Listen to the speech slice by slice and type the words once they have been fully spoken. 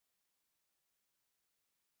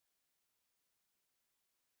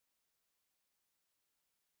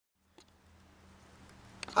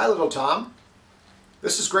Hi Little Tom,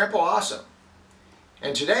 this is Grandpa Awesome,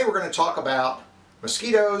 and today we're going to talk about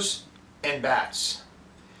mosquitoes and bats.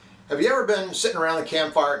 Have you ever been sitting around the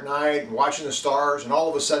campfire at night and watching the stars and all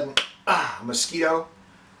of a sudden, a mosquito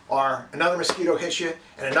or another mosquito hits you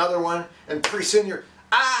and another one, and pretty soon you're,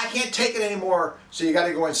 I can't take it anymore, so you got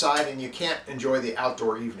to go inside and you can't enjoy the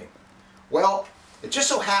outdoor evening. Well, it just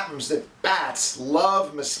so happens that bats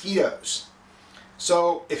love mosquitoes.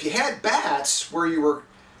 So if you had bats where you were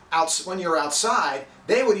when you were outside,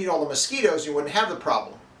 they would eat all the mosquitoes and you wouldn't have the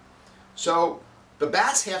problem. So the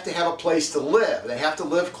bats have to have a place to live. They have to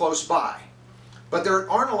live close by. But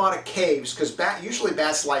there aren't a lot of caves because usually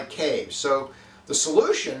bats like caves. So the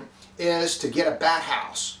solution is to get a bat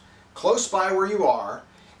house close by where you are,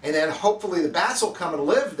 and then hopefully the bats will come and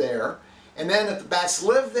live there, and then if the bats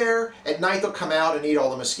live there, at night they'll come out and eat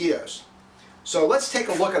all the mosquitoes. So let's take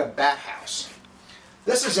a look at a bat house.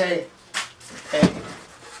 This is a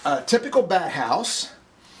typical bat house,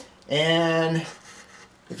 and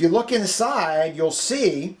if you look inside you'll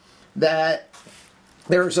see that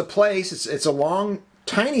there's a place, it's a long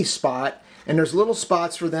tiny spot, and there's little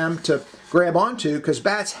spots for them to grab onto because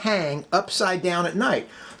bats hang upside down at night.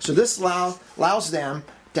 So this allows them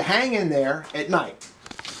to hang in there at night.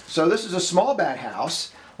 So this is a small bat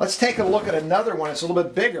house. Let's take a look at another one. It's a little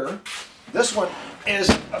bit bigger. This one is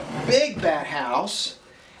a big bat house,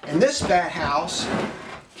 and this bat house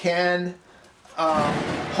can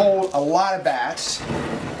hold a lot of bats.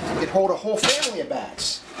 It can hold a whole family of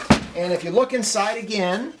bats. And if you look inside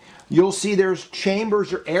again, you'll see there's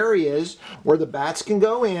chambers or areas where the bats can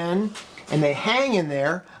go in, and they hang in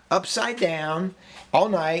there upside down all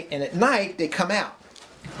night, and at night they come out.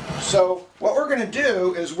 So what we're going to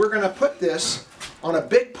do is we're going to put this on a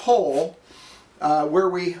big pole where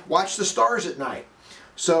we watch the stars at night.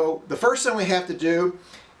 So the first thing we have to do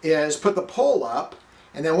is put the pole up,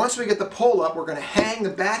 and then once we get the pole up, we're going to hang the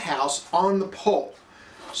bat house on the pole.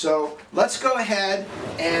 So let's go ahead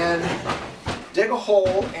and dig a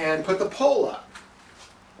hole and put the pole up.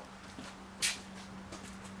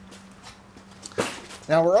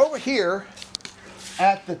 Now we're over here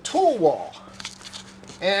at the tool wall,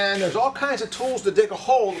 and there's all kinds of tools to dig a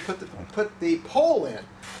hole to put the pole in,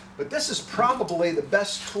 but this is probably the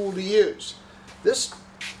best tool to use. This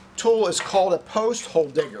tool is called a post hole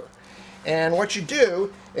digger, and what you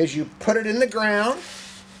do is you put it in the ground,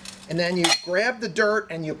 and then you grab the dirt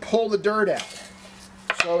and you pull the dirt out.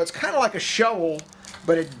 So it's kind of like a shovel,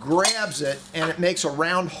 but it grabs it and it makes a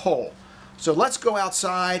round hole. So let's go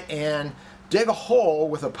outside and dig a hole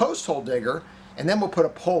with a post hole digger, and then we'll put a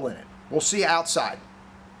pole in it. We'll see outside.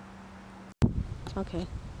 Okay.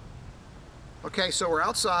 Okay, so we're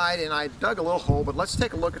outside and I dug a little hole, but let's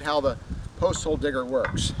take a look at how the post hole digger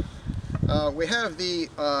works. We have the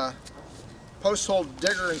post hole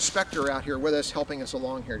digger inspector out here with us, helping us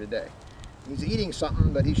along here today. He's eating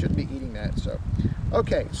something, but he shouldn't be eating that. So,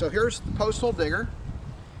 okay, so here's the post hole digger,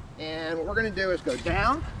 and what we're going to do is go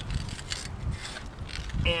down,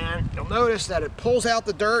 and you'll notice that it pulls out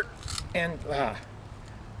the dirt, and boy,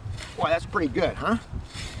 that's pretty good, huh?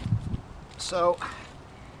 So,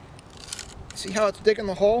 see how it's digging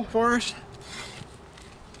the hole for us?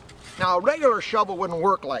 Now, a regular shovel wouldn't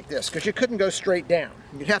work like this because you couldn't go straight down.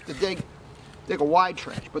 You'd have to dig a wide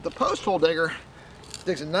trench, but the post hole digger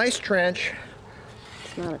digs a nice trench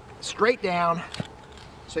straight down,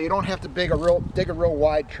 so you don't have to dig a real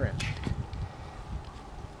wide trench.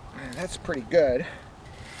 And that's pretty good,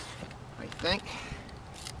 I think.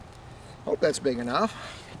 Hope that's big enough.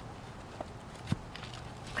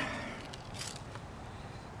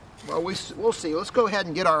 Well, we'll see. Let's go ahead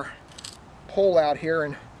and get our pole out here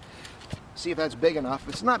and see if that's big enough.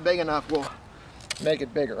 If it's not big enough, we'll make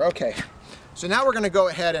it bigger. Okay, so now we're going to go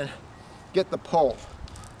ahead and get the pole.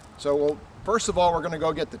 So first of all, we're going to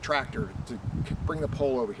go get the tractor to bring the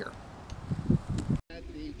pole over here. At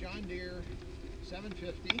the John Deere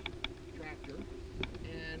 750 tractor,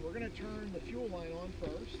 and we're going to turn the fuel line on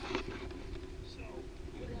first. So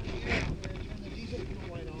we're going to turn the diesel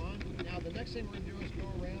fuel line on. Now the next thing we're going to do is go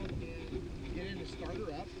around and get in to start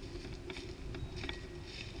her up.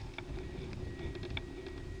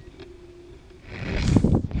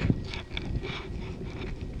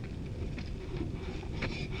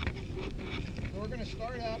 We're going to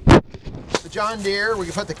start up the John Deere. We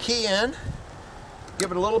can put the key in,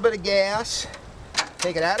 give it a little bit of gas,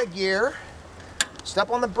 take it out of gear, step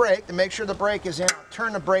on the brake to make sure the brake is in,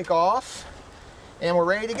 turn the brake off, and we're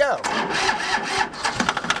ready to go.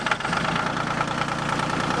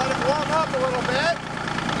 Let it warm up a little bit.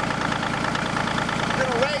 We're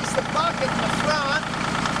going to raise the bucket in the front.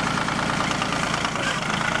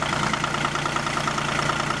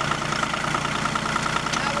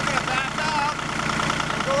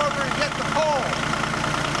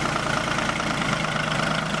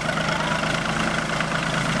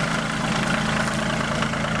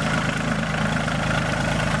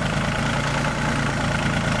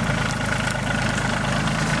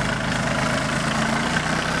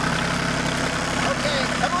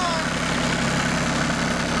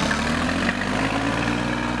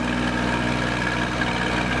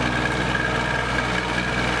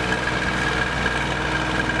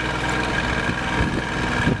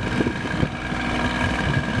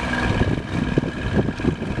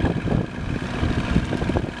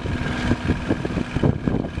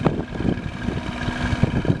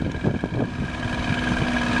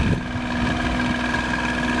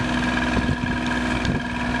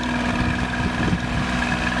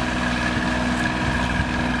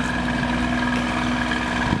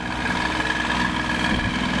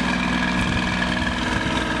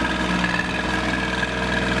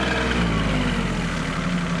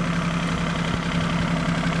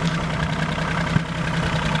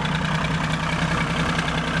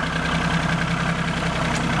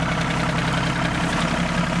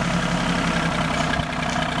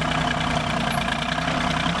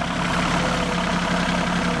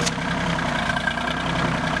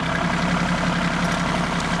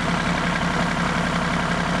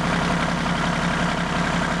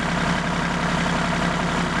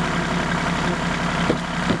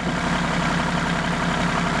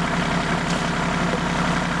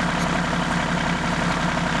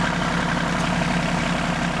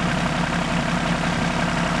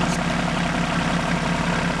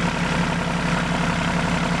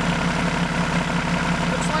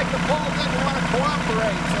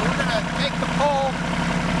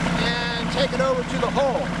 take it over to the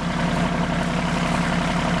hole.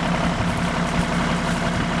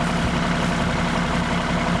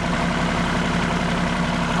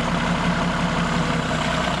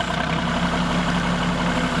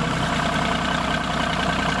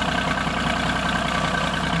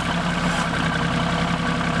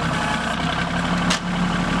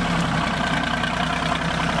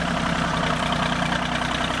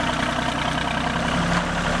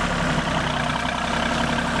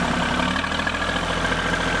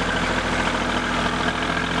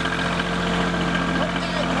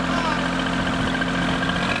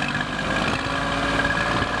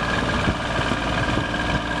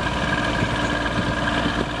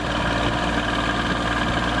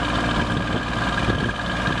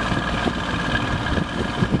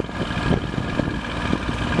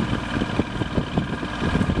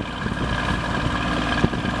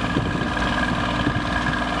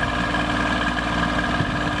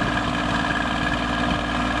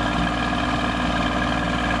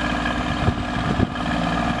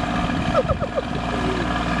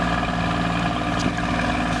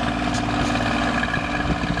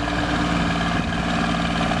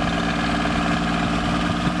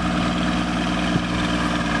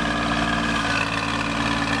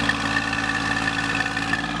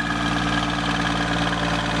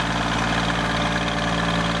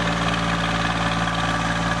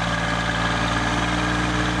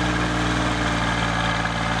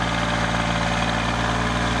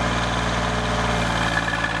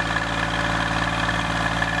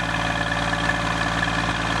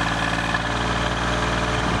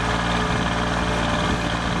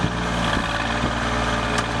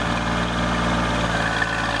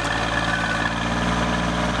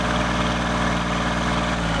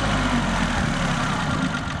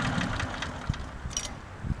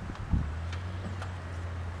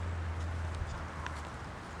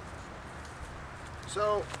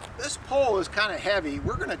 So this pole is kind of heavy.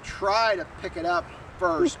 We're going to try to pick it up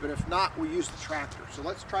first, but if not, we'll use the tractor. So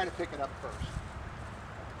let's try to pick it up first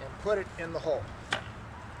and put it in the hole.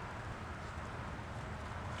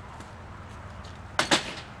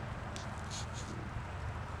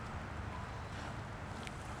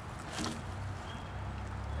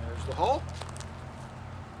 There's the hole.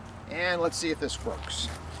 And let's see if this works.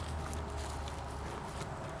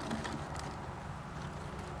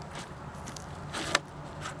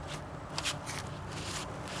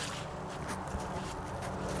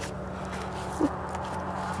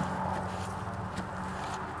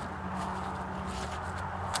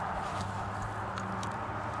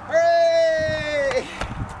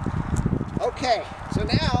 Okay, so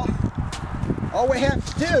now all we have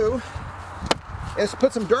to do is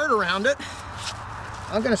put some dirt around it.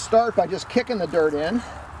 I'm going to start by just kicking the dirt in.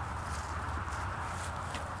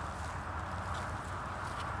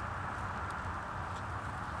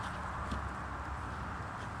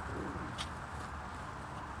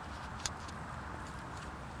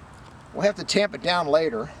 We'll have to tamp it down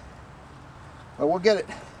later, but we'll get it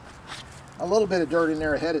a little bit of dirt in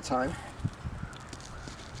there ahead of time.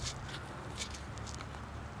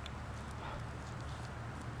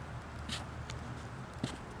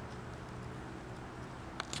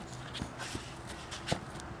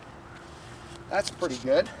 That's pretty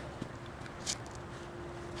good.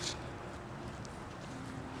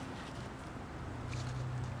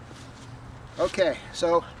 Okay,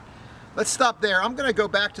 so let's stop there. I'm going to go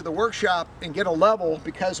back to the workshop and get a level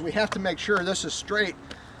because we have to make sure this is straight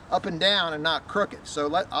up and down and not crooked.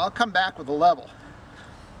 So I'll come back with a level.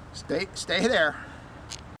 Stay there.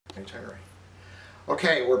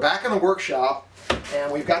 Okay, we're back in the workshop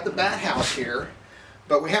and we've got the bat house here,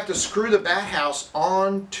 but we have to screw the bat house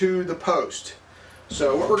onto the post.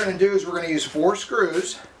 So what we're going to do is we're going to use 4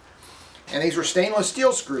 screws, and these are stainless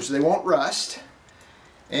steel screws so they won't rust,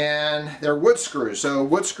 and they're wood screws. So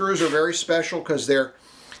wood screws are very special because they're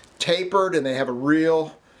tapered and they have a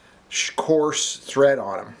real coarse thread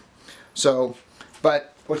on them. So,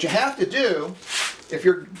 but what you have to do, if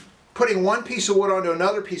you're putting one piece of wood onto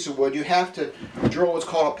another piece of wood, you have to drill what's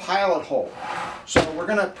called a pilot hole. So we're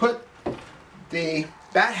going to put the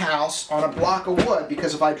bat house on a block of wood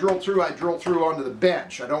because if I drill through, I drill through onto the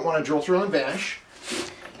bench. I don't want to drill through on the bench,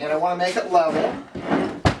 and I want to make it level.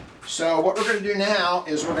 So what we're going to do now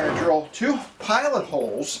is we're going to drill 2 pilot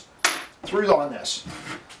holes through on this.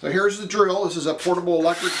 So here's the drill. This is a portable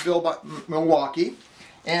electric drill by Milwaukee,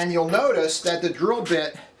 and you'll notice that the drill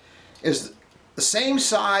bit is the same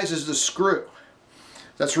size as the screw.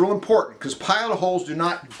 That's real important because pilot holes do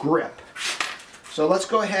not grip. So let's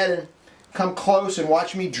go ahead and come close and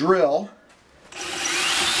watch me drill.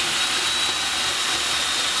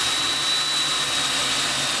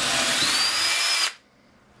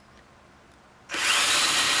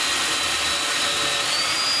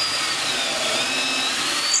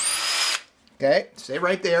 Okay, stay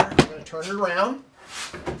right there. I'm going to turn it around.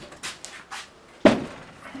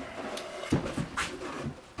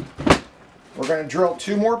 We're going to drill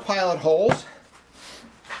 2 more pilot holes.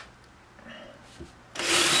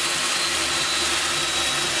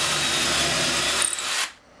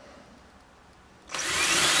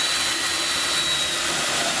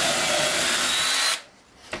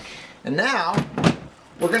 And now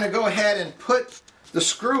we're going to go ahead and put the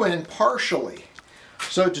screw in partially.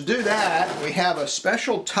 So to do that, we have a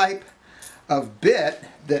special type of bit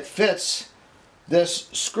that fits this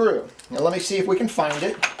screw. Now let me see if we can find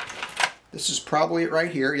it. This is probably it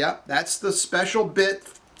right here. Yep, that's the special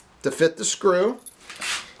bit to fit the screw.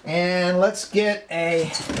 And let's get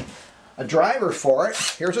a driver for it.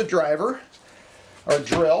 Here's a driver, or a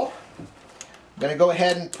drill. I'm going to go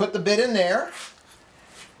ahead and put the bit in there.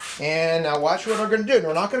 And now watch what we're going to do.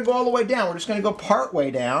 We're not going to go all the way down. We're just going to go part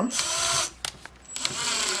way down.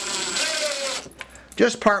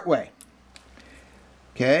 Just part way.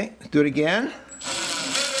 Okay, do it again.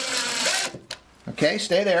 Okay,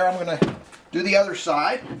 stay there. I'm going to do the other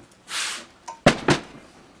side.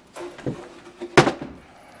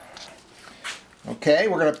 Okay,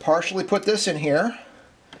 we're going to partially put this in here.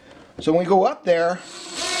 So when we go up there,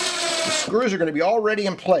 the screws are going to be already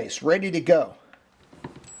in place, ready to go.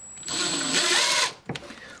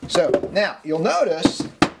 So now you'll notice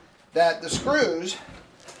that the screws,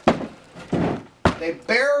 they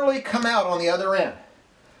barely come out on the other end.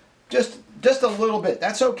 Just a little bit.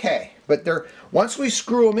 That's okay. But once we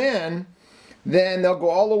screw them in, then they'll go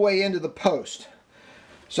all the way into the post.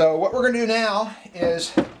 So what we're going to do now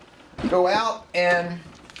is go out and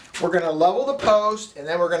we're going to level the post, and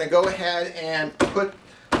then we're going to go ahead and put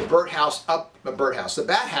the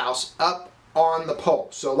bat house up on the pole.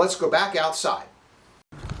 So let's go back outside.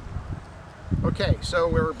 Okay, so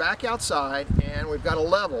we're back outside and we've got a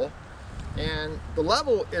level, and the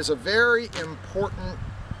level is a very important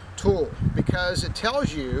tool because it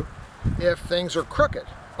tells you if things are crooked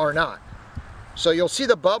or not. So you'll see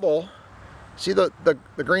the bubble, see the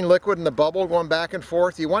green liquid and the bubble going back and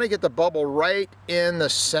forth. You want to get the bubble right in the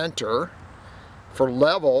center for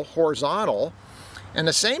level, horizontal, and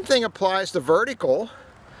the same thing applies to vertical.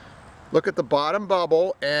 Look at the bottom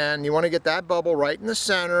bubble, and you want to get that bubble right in the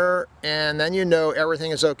center, and then you know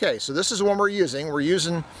everything is okay. So this is the one we're using. We're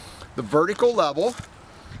using the vertical level,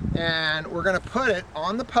 and we're going to put it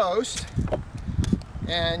on the post,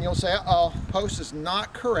 and you'll say, uh-oh, post is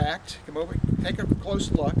not correct. Come over, take a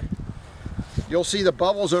close look. You'll see the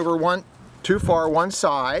bubbles over too far one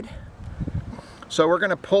side. So we're going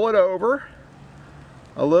to pull it over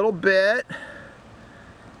a little bit,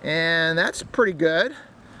 and that's pretty good.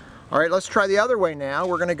 All right, let's try the other way now.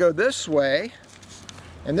 We're going to go this way,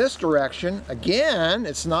 in this direction. Again,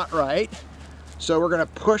 it's not right. So we're going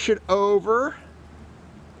to push it over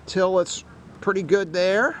till it's pretty good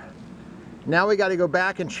there. Now we got to go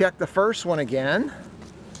back and check the first one again.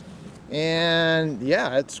 And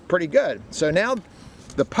yeah, it's pretty good. So now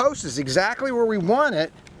the post is exactly where we want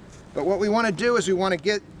it, but what we want to do is we want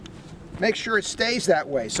to make sure it stays that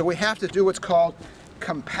way. So we have to do what's called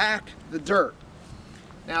compact the dirt.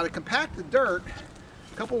 Now to compact the dirt,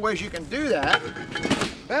 a couple ways you can do that.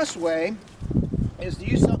 The best way is to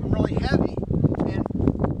use something really heavy and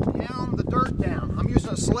pound the dirt down. I'm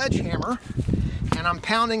using a sledgehammer and I'm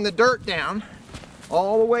pounding the dirt down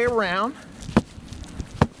all the way around,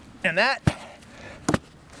 and that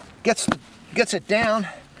gets it down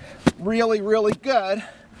really, really good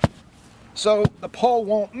so the pole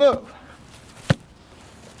won't move.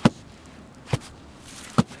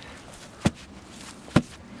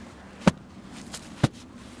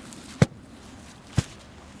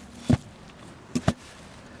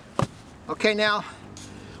 Okay, now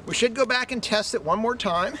we should go back and test it one more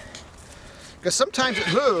time because sometimes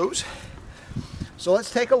it moves. So let's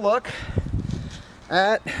take a look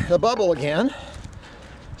at the bubble again.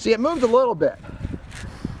 See, it moved a little bit.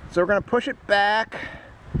 So we're going to push it back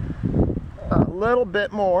a little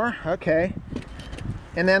bit more. Okay.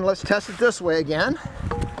 And then let's test it this way again.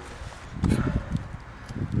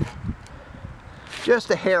 Just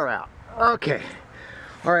a hair out. Okay.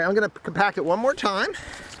 All right, I'm going to compact it one more time.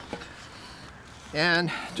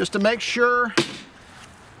 And just to make sure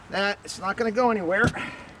that it's not going to go anywhere,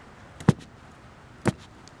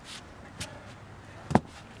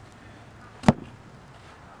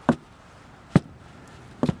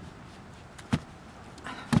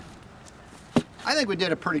 I think we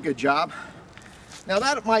did a pretty good job. Now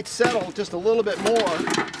that might settle just a little bit more,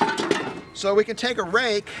 so we can take a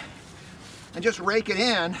rake and just rake it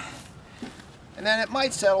in, and then it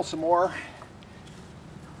might settle some more.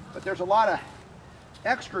 But there's a lot of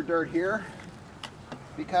extra dirt here,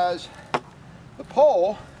 because the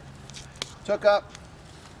pole took up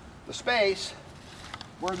the space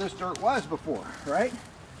where this dirt was before, right?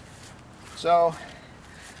 So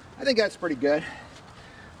I think that's pretty good.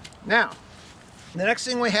 Now, the next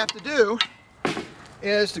thing we have to do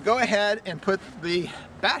is to go ahead and put the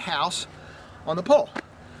bat house on the pole.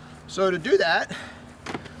 So to do that,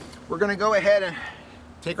 we're going to go ahead and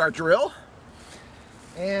take our drill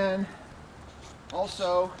and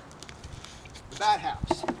also the bat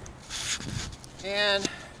house. And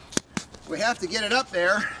we have to get it up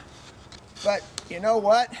there, but you know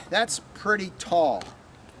what? That's pretty tall.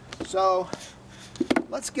 So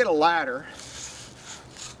let's get a ladder.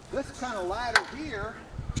 This kind of ladder here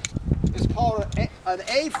is called an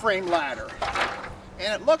A-frame ladder,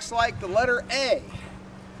 and it looks like the letter A.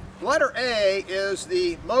 The letter A is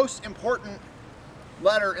the most important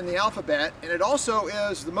letter in the alphabet, and it also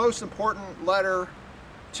is the most important letter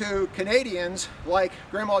to Canadians like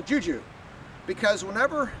Grandma Juju, because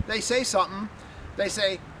whenever they say something, they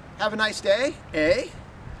say, "Have a nice day, A,"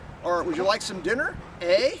 or "Would you like some dinner,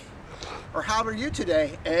 A," or "How are you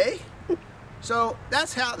today, A?" So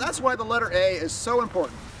that's why the letter A is so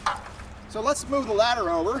important. So let's move the ladder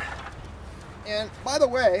over. And by the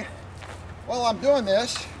way, while I'm doing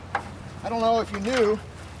this, I don't know if you knew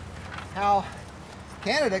how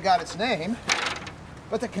Canada got its name,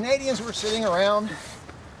 but the Canadians were sitting around.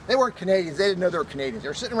 They weren't Canadians, they didn't know they were Canadians. They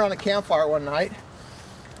were sitting around a campfire one night,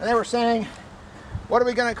 and they were saying, "What are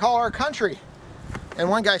we going to call our country?" And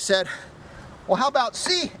one guy said, "Well, how about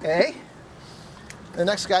C, A?" The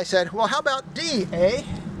next guy said, "Well, how about D, A?"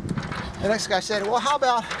 The next guy said, "Well, how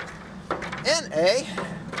about N, A?"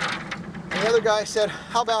 And the other guy said,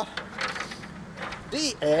 "How about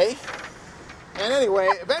D, A?" And anyway,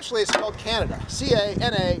 eventually it's called Canada.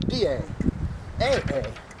 C-A-N-A-D-A.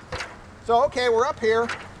 A-A. So, okay, we're up here,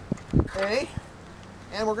 A,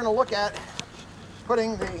 and we're going to look at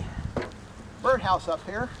putting the birdhouse up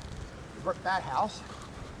here, the bat house,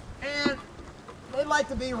 and they like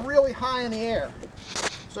to be really high in the air.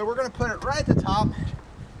 So we're going to put it right at the top,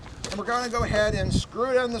 and we're going to go ahead and screw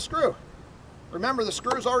it in the screw. Remember, the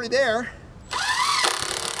screw's already there.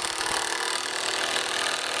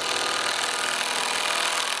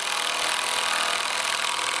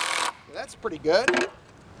 That's pretty good.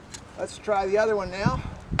 Let's try the other one now.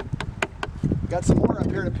 Got some more up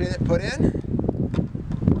here to put in.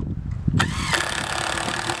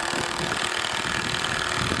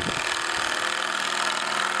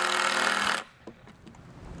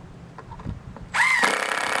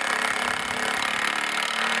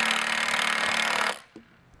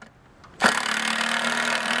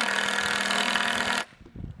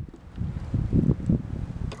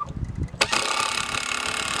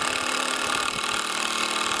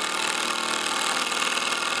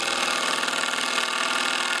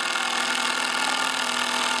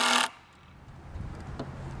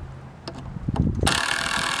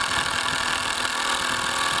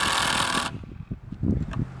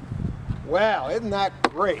 Wow, isn't that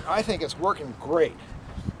great? I think it's working great.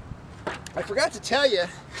 I forgot to tell you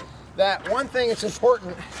that one thing that's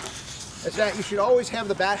important is that you should always have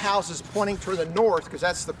the bat houses pointing toward the north, because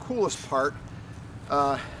that's the coolest part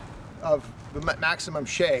of the maximum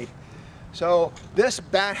shade. So this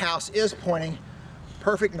bat house is pointing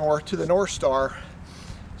perfect north to the North Star.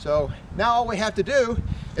 So now all we have to do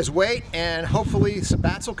is wait, and hopefully some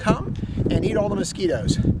bats will come and eat all the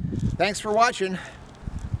mosquitoes. Thanks for watching,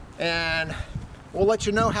 and we'll let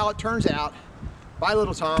you know how it turns out. Bye,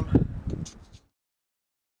 Little Tom.